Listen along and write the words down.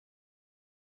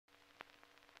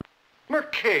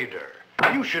Mercator,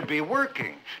 you should be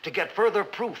working to get further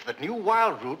proof that new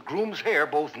Wildroot grooms hair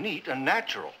both neat and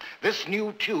natural. This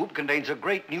new tube contains a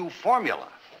great new formula.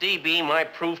 DB, my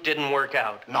proof didn't work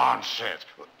out. Nonsense.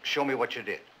 Show me what you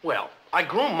did. Well, I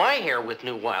groomed my hair with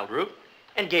new Wildroot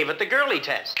and gave it the Girlie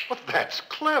test. But that's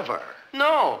clever.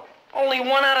 No, only 1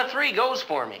 out of 3 goes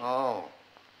for me. Oh.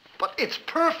 But it's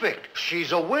perfect.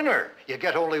 She's a winner. You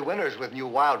get only winners with new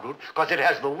Wildroot because it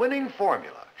has the winning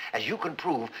formula. As you can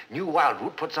prove, new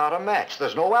Wildroot puts out a match.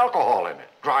 There's no alcohol in it.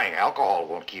 Drying alcohol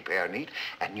won't keep hair neat.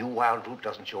 And new Wildroot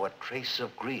doesn't show a trace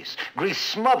of grease. Grease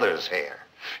smothers hair.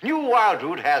 New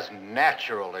Wildroot has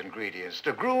natural ingredients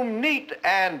to groom neat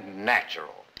and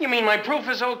natural. You mean my proof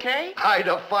is okay? I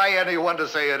defy anyone to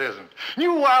say it isn't.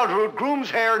 New Wildroot grooms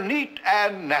hair neat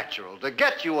and natural to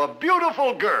get you a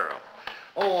beautiful girl.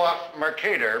 Oh,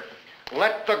 Mercator,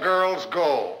 let the girls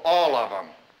go, all of them.